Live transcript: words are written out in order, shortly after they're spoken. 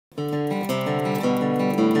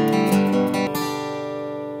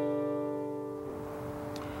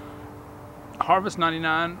Harvest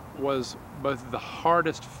 99 was both the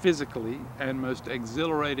hardest physically and most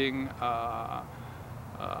exhilarating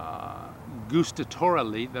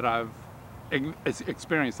gustatorially that I've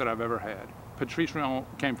experienced that I've ever had. Patrice Rion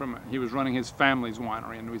he was running his family's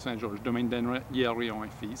winery in Louis Saint-Georges, Domaine Rion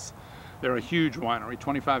et Fils. They're a huge winery,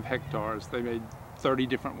 25 hectares. They made 30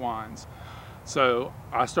 different wines. So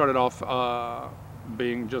I started off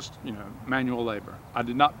being just, manual labor. I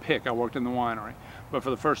did not pick, I worked in the winery. But for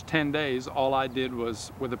the first 10 days, all I did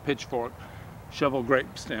was, with a pitchfork, shovel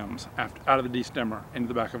grape stems out of the destemmer into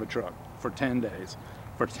the back of a truck for 10 days.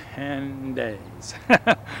 For 10 days.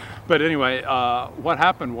 But anyway, what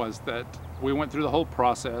happened was that we went through the whole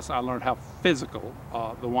process. I learned how physical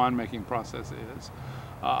the winemaking process is,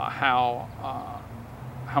 how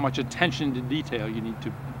much attention to detail you need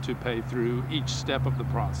to pay through each step of the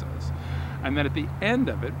process. And then at the end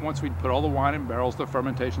of it, once we'd put all the wine in barrels, the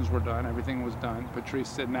fermentations were done, everything was done, Patrice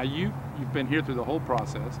said, now you've been here through the whole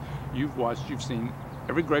process, you've watched, you've seen,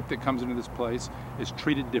 every grape that comes into this place is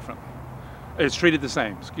treated differently. It's treated the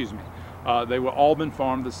same, excuse me. They were all been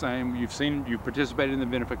farmed the same. You've participated in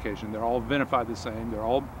the vinification. They're all vinified the same. They're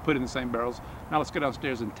all put in the same barrels. Now let's go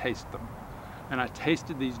downstairs and taste them. And I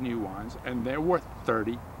tasted these new wines, and there were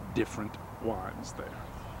 30 different wines there.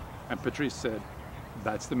 And Patrice said,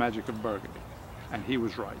 that's the magic of Burgundy. And he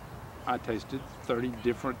was right. I tasted 30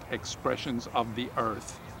 different expressions of the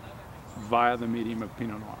earth via the medium of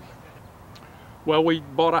Pinot Noir. Well, we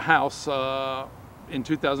bought a house in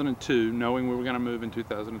 2002, knowing we were going to move in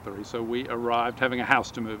 2003. So we arrived having a house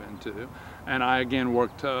to move into. And I again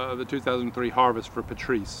worked the 2003 harvest for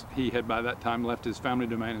Patrice. He had by that time left his family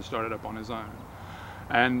domain and started up on his own.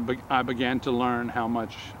 And I began to learn how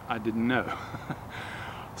much I didn't know.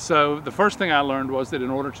 So the first thing I learned was that in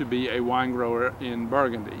order to be a wine grower in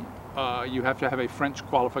Burgundy, you have to have a French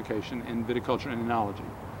qualification in viticulture and enology.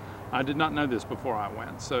 I did not know this before I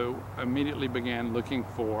went, so immediately began looking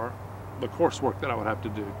for the coursework that I would have to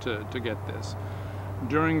do to get this.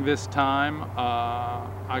 During this time,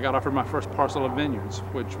 I got offered my first parcel of vineyards,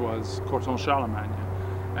 which was Corton-Charlemagne.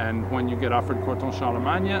 And when you get offered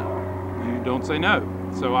Corton-Charlemagne, you don't say no.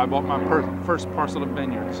 So I bought my first parcel of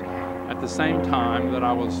vineyards at the same time that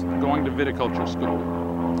I was going to viticulture school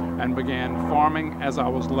and began farming as I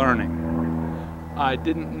was learning. I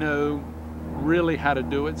didn't know really how to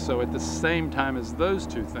do it, so at the same time as those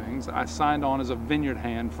two things, I signed on as a vineyard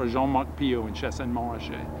hand for Jean-Marc Pillot in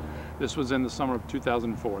Chassagne-Montrachet. This was in the summer of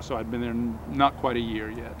 2004, so I'd been there not quite a year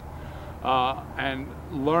yet. And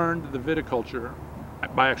learned the viticulture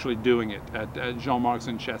by actually doing it at Jean-Marc's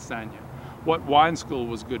in Chassagne. What wine school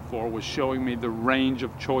was good for was showing me the range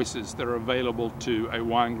of choices that are available to a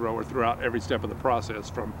wine grower throughout every step of the process,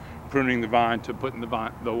 from pruning the vine to putting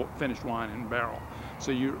the finished wine in barrel. So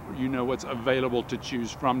you know what's available to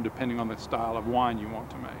choose from depending on the style of wine you want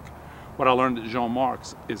to make. What I learned at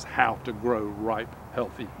Jean-Marc's is how to grow ripe,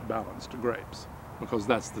 healthy, balanced grapes, because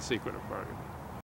that's the secret of Burgundy.